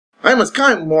I must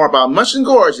comment more about Mushroom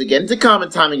Gorge to get into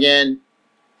comment time again.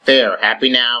 There, happy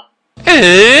now?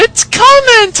 It's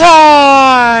comment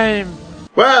time!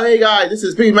 Well, hey guys, this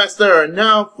is Pikmin, and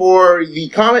now for the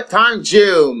comment time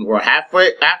June. We're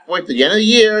halfway to the end of the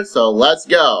year, so let's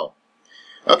go.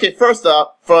 Okay, first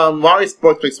up, from Mario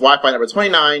Sports Wi-Fi number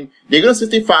 29,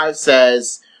 Diagonal65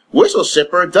 says, Wishful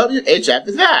Shipper, WHF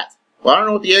is that? Well, I don't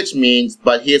know what the H means,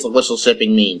 but here's what wishful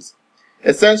shipping means.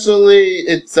 Essentially,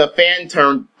 it's a fan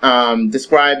term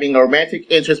describing a romantic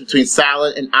interest between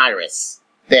Salad and Iris.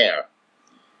 There.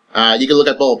 You can look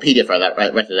at Bulbapedia for that,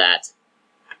 right to that.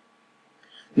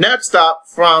 Next up,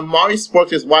 from Mario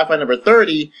Sports Wi-Fi number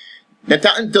 30,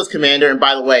 Nintendo's Commander, and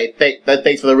by the way,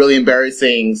 thanks for the really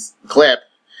embarrassing clip.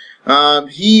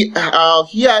 He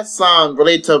has some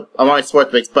related to Mario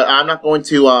Sports, but I'm not going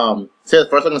to say the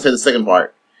first. I'm going to say the second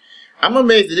part. I'm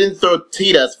amazed they didn't throw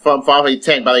Titus from Final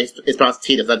Fantasy X, by the way, it's pronounced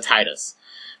Titus, not Titus,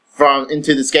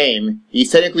 into this game.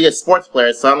 He's technically a sports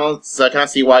player, so I can't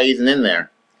see why he isn't in there.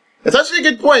 It's actually a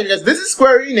good point, because this is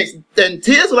Square Enix, and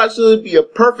Titus would actually be a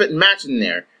perfect match in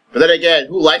there. But then again,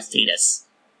 who likes Titus?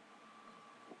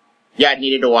 Yeah,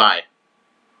 neither do I.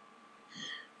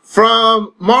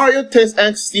 From Mario Tennis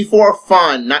N64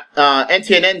 Fun,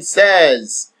 NTNN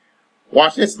says,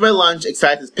 watching this for my lunch,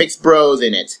 excited to Pix Bros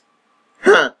in it.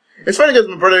 Huh. It's funny because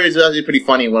my brother is actually pretty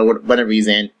funny whenever he's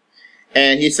in.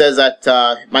 And he says that,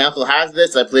 my uncle has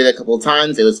this, I played it a couple of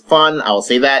times, it was fun, I will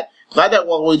say that. Glad that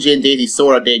Waluigi and Daisy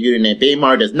Sora debuted in it. Baby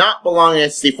Mario does not belong in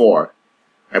N64.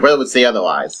 My brother would say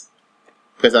otherwise.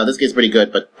 Because this game's pretty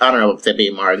good, but I don't know what to say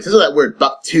Baby Mario. This is that weird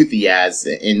buck-tooth he has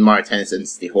in Mario Tennis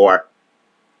N64.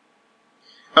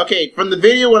 Okay, from the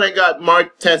video when I got Mario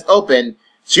Tennis open,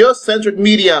 Geocentric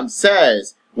Medium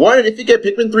says, wondered if you get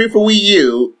Pikmin 3 for Wii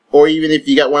U, or even if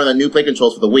you got one of the new play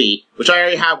controls for the Wii, which I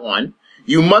already have one,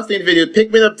 you must name the video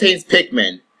Pikmin obtains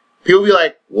Pikmin. People will be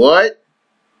like, what?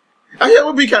 I think that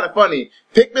would be kind of funny.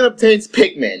 Pikmin obtains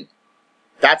Pikmin.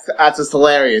 That's just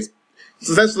hilarious.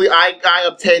 So essentially, I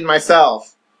obtained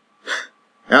myself.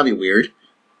 That'll be weird.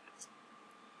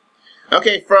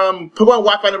 Okay, from Pokemon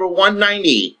Wi-Fi number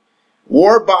 190,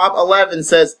 WarBob11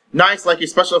 says, nice, like your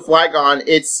special Flygon.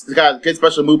 It's got a good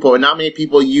special move pool, and not many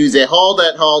people use it. Hold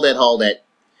it.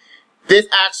 This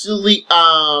actually,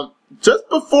 just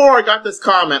before I got this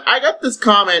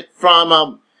comment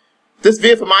from, this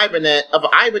video from Ibanez, of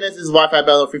Ibanez's Wi-Fi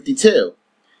Battle 52.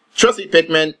 Trust me,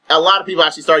 Pikmin, a lot of people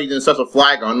actually started using the special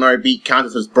Flygon in order to beat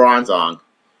Countess's Bronzong.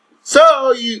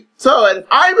 And if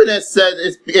Ibanez said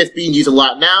it's being used a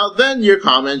lot now, then your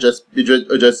comment just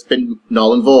been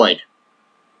null and void.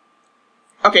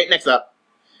 Okay, next up.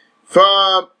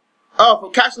 From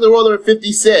Catching the World number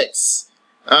 56.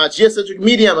 Geocentric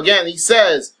Medium, again, he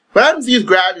says, what happens to use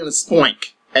gravity on a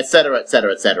spoink, etc.,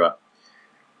 etc.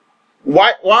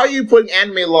 Why are you putting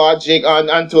anime logic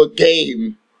onto a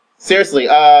game? Seriously,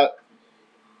 okay,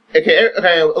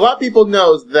 a lot of people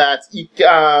knows that you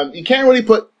can't really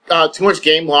put too much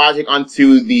game logic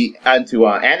onto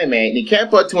anime, and you can't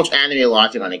put too much anime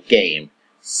logic on a game.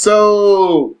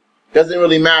 So, doesn't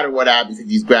really matter what happens if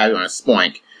you use gravity on a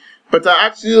spoink. But I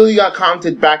actually got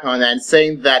commented back on that,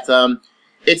 saying that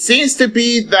it seems to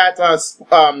be that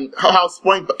how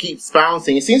spoink keeps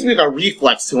bouncing. It seems to be like a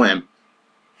reflex to him,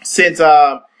 since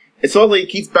it supposedly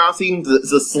keeps bouncing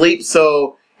to sleep.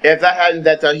 So if that happens,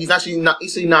 that he's actually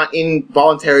not in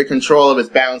voluntary control of his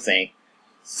bouncing.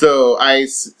 So I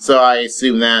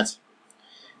assume that.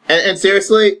 And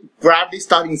seriously, gravity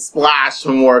stopping Splash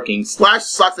from working. Splash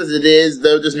sucks as it is,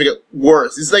 they'll just make it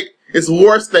worse. It's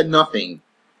worse than nothing.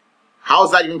 How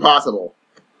is that even possible?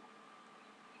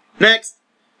 Next,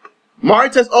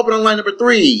 Mario Test Open Online number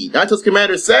 3. Nintendo's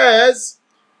Commander says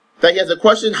that he has a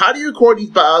question, how do you record these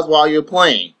battles while you're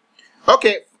playing?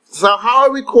 Okay, so how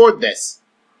do I record this?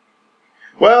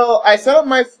 Well, I set up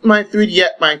my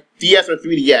DS or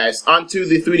 3DS onto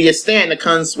the 3DS stand that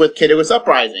comes with Kid Icarus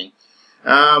Uprising.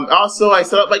 Also, I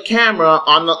set up my camera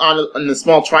on the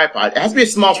small tripod. It has to be a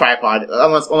small tripod,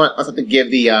 unless I have to give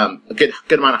the a good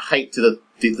amount of height to the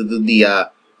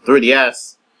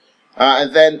 3DS.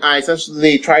 And then I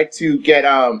essentially try to get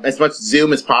as much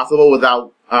zoom as possible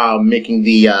without making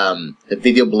the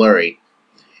video blurry.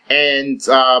 And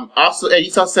he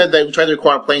also said that we tried to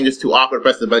record on playing just too awkward to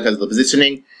press the button because of the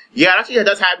positioning. Yeah, actually, it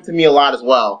does happen to me a lot as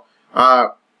well. Because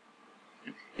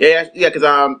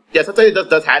sometimes it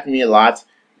does happen to me a lot.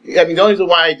 I mean, the only reason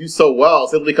why I do so well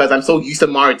is simply because I'm so used to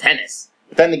Mario Tennis.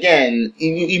 But then again,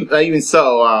 even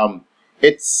so,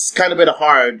 it's kind of a bit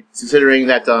hard considering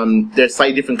that there's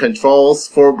slightly different controls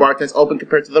for Mario Tennis Open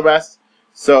compared to the rest.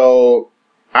 So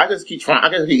I just keep trying. I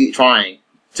just keep trying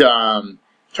to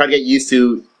try to get used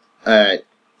to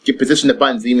position the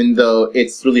buttons, even though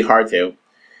it's really hard to.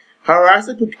 However,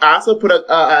 I also put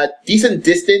a decent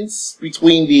distance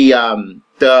between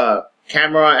the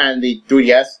camera and the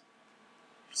 3DS,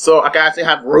 so I can actually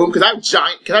have room because I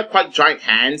have quite giant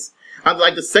hands. I'm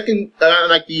like the second,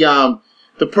 the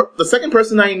second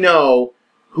person I know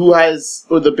who has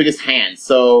the biggest hands.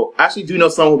 So I actually do know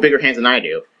someone with bigger hands than I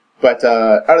do. But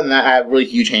other than that, I have really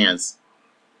huge hands.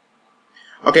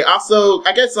 Okay. Also,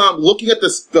 I guess looking at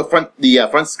the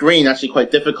front screen is actually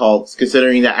quite difficult,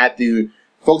 considering that I have to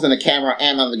focus on the camera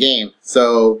and on the game.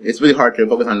 So it's really hard to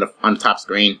focus on the top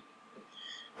screen.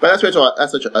 But that's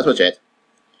it.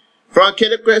 From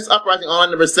Kid Icarus Uprising on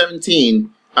number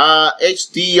 17,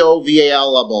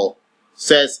 HDOVAL level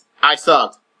says, I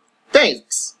subbed.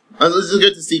 Thanks. This is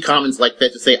good to see comments like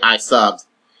that to say I subbed.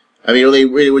 I mean,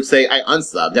 really would say I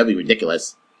unsubbed. That'd be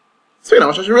ridiculous. So,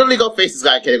 I should really go face this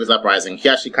guy at Kid Icarus Uprising. He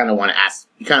actually kind of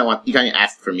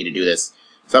asked for me to do this.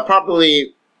 So I'll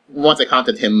probably, once I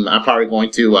contact him, I'm probably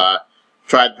going to,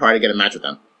 try to get a match with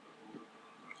him.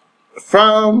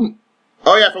 From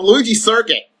Luigi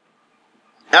Circuit.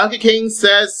 Alka King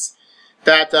says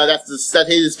that that's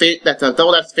his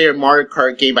favorite Mario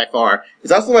Kart game by far.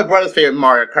 It's also my brother's favorite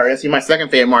Mario Kart. It's my second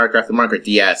favorite Mario Kart, the Mario Kart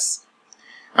DS.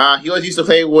 He always used to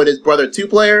play with his brother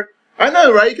 2-player. I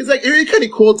know, right? Because like, it'd be kind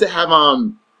of cool to have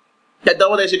that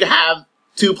Double Dash. You could have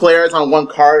 2 players on one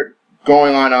kart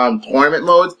going on tournament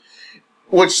modes,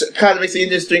 which kind of makes it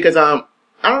interesting. Because I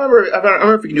don't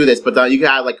remember if you can do this, but you can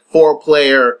have like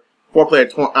 4-player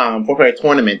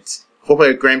tournament.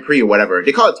 4-player Grand Prix or whatever.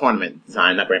 They call it tournament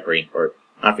design, not Grand Prix, or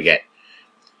I forget.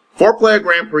 4-player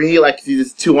Grand Prix, like you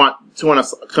just two on a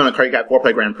kind of card, you got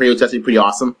 4-player Grand Prix, which is actually pretty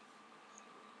awesome.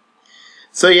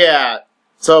 So yeah,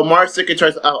 so Mario Circuit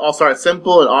tries all start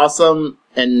simple and awesome,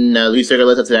 and Luigi Circuit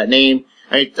lives up to that name.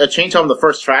 I changed on the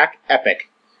first track, epic.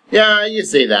 Yeah, you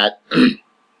say that.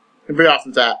 Pretty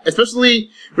awesome that. Especially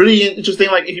really interesting,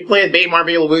 like if you play as Baby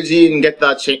Mario Luigi and get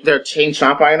their chain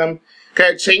chomp item.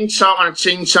 Okay, chain chomp on a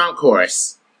chain chomp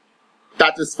course.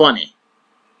 That's just funny.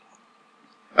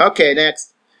 Okay,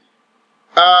 next.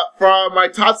 From my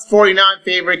top 49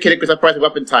 favorite Kid Icarus Uprising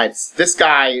weapon types, this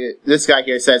guy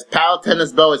here says,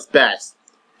 Palutena's bow is best.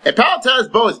 If Palutena's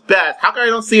bow is best, how come I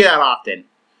don't see it that often?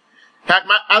 Heck,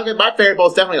 my favorite bow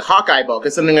is definitely a Hawkeye bow,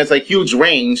 because something that's like huge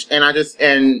range, and I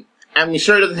mean,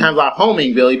 sure it doesn't have a lot of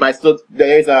homing ability, but still,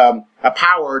 there's a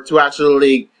power to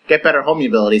actually get better homing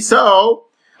ability. So,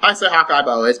 I say Hawkeye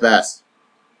bow is best.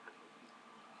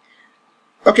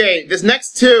 Okay, this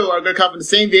next 2 are going to come from the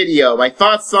same video. My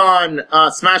thoughts on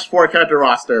Smash 4 character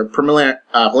roster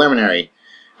preliminary.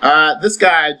 This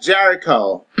guy,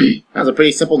 Jericho. That's a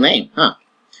pretty simple name, huh?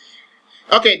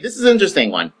 Okay, this is an interesting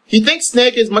one. He thinks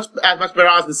Snake is much better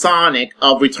odds than Sonic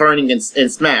of returning in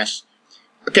Smash.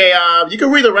 Okay, you can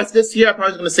read the rest of this here. I'm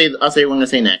probably going to say, I'll say what I'm going to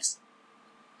say next.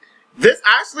 This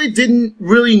actually didn't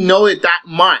really know it that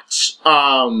much.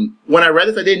 When I read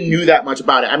this, I didn't know that much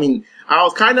about it. I mean, I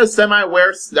was kind of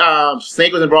semi-aware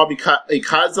Snake was involved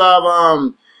because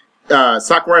of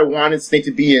Sakurai wanted Snake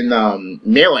to be in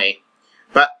Melee,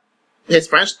 but his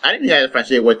friendship, I didn't know he had a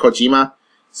friendship with Kojima,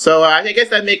 so I guess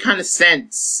that made kind of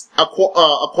sense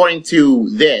according to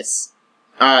this.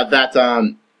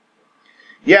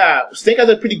 Yeah, Snake has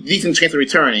a pretty decent chance of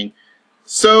returning.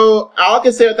 So, all I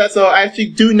can say with that, so I actually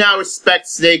do now respect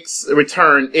Snake's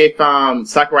return if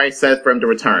Sakurai says for him to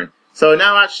return. So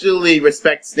now I actually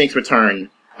respect Snake's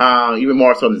return, even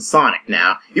more so than Sonic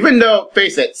now. Even though,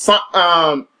 face it,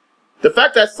 the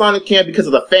fact that Sonic can't because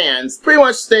of the fans pretty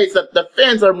much states that the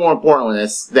fans are more important in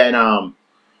this than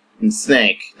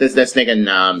Snake. This Snake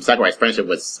and Sakurai's friendship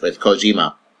with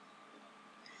Kojima.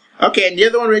 Okay, and the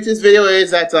other one rated this video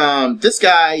is that this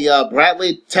guy,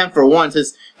 Bradley 10 for 1,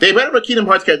 says they better put Kingdom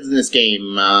Hearts characters in this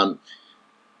game.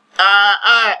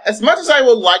 As much as I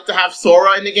would like to have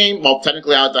Sora in the game, well,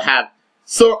 technically I would like to have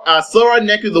Sora,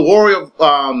 Neku, the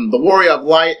Warrior of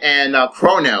Light, and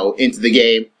Chrono into the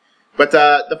game. But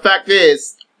the fact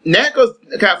is,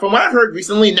 from what I've heard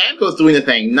recently, Namco's doing the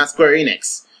thing, not Square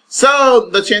Enix. So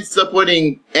the chances of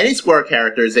putting any Square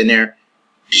characters in there,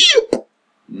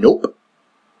 nope.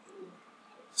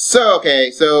 So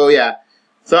okay, so yeah.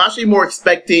 So I'm actually more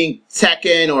expecting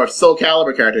Tekken or Soul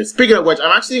Calibur characters. Speaking of which,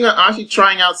 I'm actually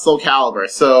trying out Soul Calibur,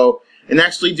 and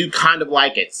actually do kind of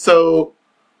like it. So,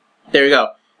 there you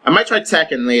go. I might try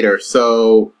Tekken later,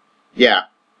 so, yeah.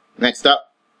 Next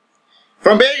up.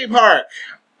 From Baby Park,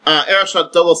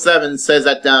 Aeroshot 007 says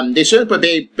that, they shouldn't put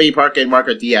Baby Park in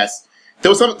Mario Kart DS.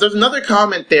 There's another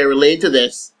comment there related to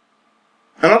this.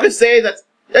 I'm not gonna say that,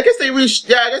 I guess they really,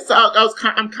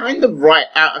 I'm kind of right.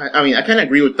 I mean, I kind of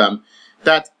agree with them.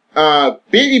 That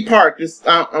Baby Park,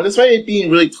 despite it being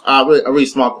really, a really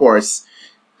small course,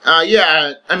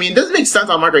 yeah, I mean, this makes sense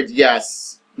on Margaret,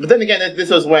 yes. But then again, this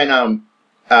was when,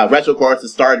 retro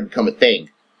courses started to become a thing.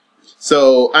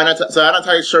 So I'm not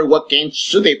entirely sure what game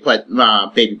should they put,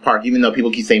 Baby Park, even though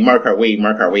people keep saying Mario Kart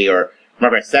Wii, or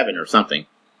Mario Kart 7 or something.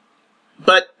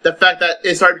 But the fact that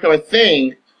it started to become a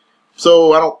thing,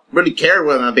 so I don't really care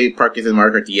whether or not Baby Park is in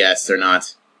Mario Kart DS or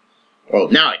not. Well,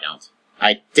 now I don't.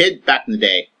 I did back in the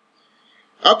day.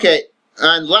 Okay,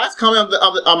 and last comment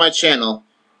on my channel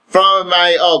from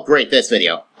my, oh great, this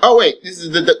video. Oh wait, this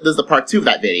is the part 2 of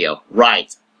that video.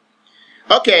 Right.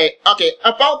 Okay,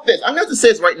 about this, I'm going to say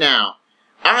this right now.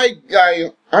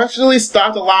 I actually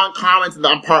stopped allowing comments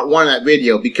on part 1 of that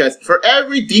video because for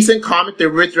every decent comment there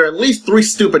are at least 3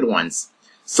 stupid ones.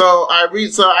 So I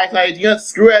decided, you know,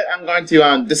 screw it, I'm going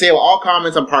to disable all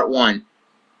comments on part 1.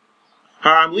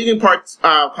 I'm leaving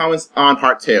comments on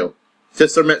part 2.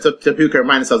 Just to people can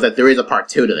remind themselves that there is a part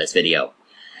 2 to this video.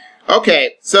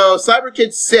 Okay, so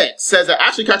CyberKid6 says that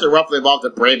actually kind of roughly involved a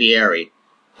Braviary.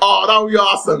 Oh, that would be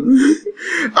awesome.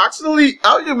 Actually,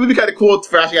 that would be kind of cool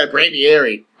for actually get a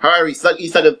Braviary. However, he stuck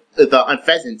it on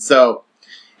Pheasant, so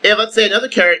if, let's say, another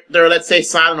character, let's say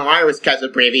Silent Iris catches a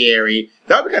Braviary,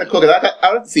 that would be kind of cool, because I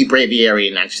would like to see Braviary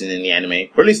in action in the anime.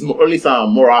 Or at least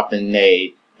more often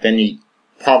than he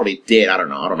probably did. I don't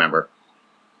know, I don't remember.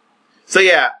 So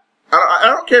yeah, I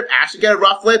don't care if Ash should get a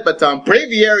Rufflet, but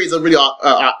Braviary is a really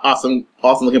awesome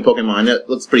looking Pokemon. It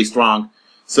looks pretty strong.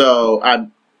 So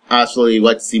I'd actually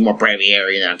like to see more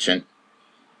Braviary in action.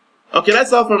 Okay,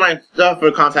 that's all for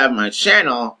the comments I have on my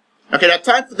channel. Okay, now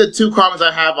time for the 2 comments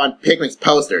I have on Pikmin's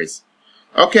posters.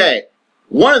 Okay,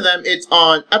 one of them, it's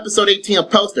on episode 18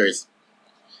 of posters.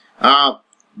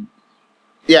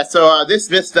 Yeah, so this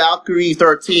Miss Valkyrie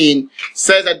 13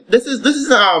 says that this is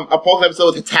a poster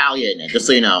episode with Italia in it, just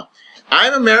so you know.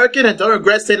 I'm American and don't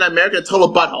regret saying I'm American a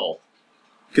total butthole.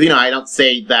 Because, you know, I don't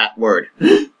say that word.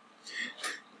 Yeah,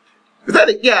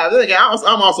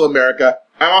 I'm also America.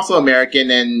 I'm also American,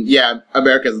 and yeah,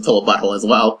 America's a total butthole as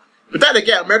well. But then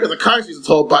again, America's a country's a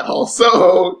total butthole,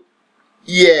 so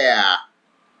yeah.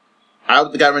 I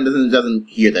hope the government doesn't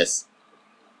hear this.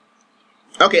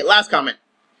 Okay, last comment.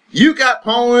 You got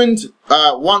Poland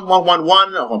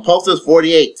 1111 on Posters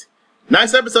 48.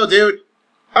 Nice episode, dude.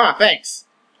 Ah, thanks.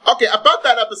 Okay, about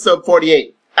that episode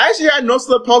 48. I actually had most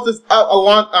of the posters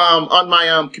on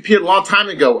my computer a long time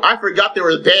ago. I forgot they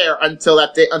were there until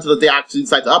the day I actually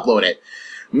decided to upload it.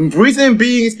 Reason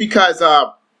being is because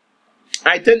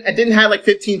I didn't have like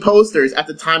 15 posters at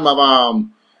the time of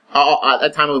when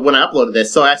I uploaded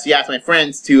this. So I actually asked my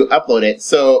friends to upload it,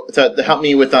 so to help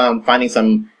me with finding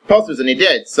some posters, and they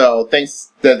did. So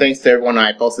thanks to everyone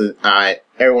I posted.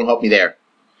 Everyone helped me there.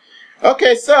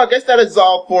 Okay, so I guess that is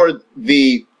all for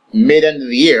the mid-end of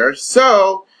the year.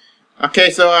 So, okay,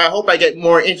 so I hope I get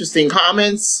more interesting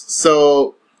comments.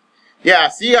 So, yeah,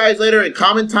 see you guys later in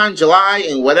comment time July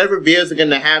and whatever videos we're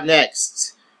gonna have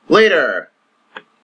next. Later.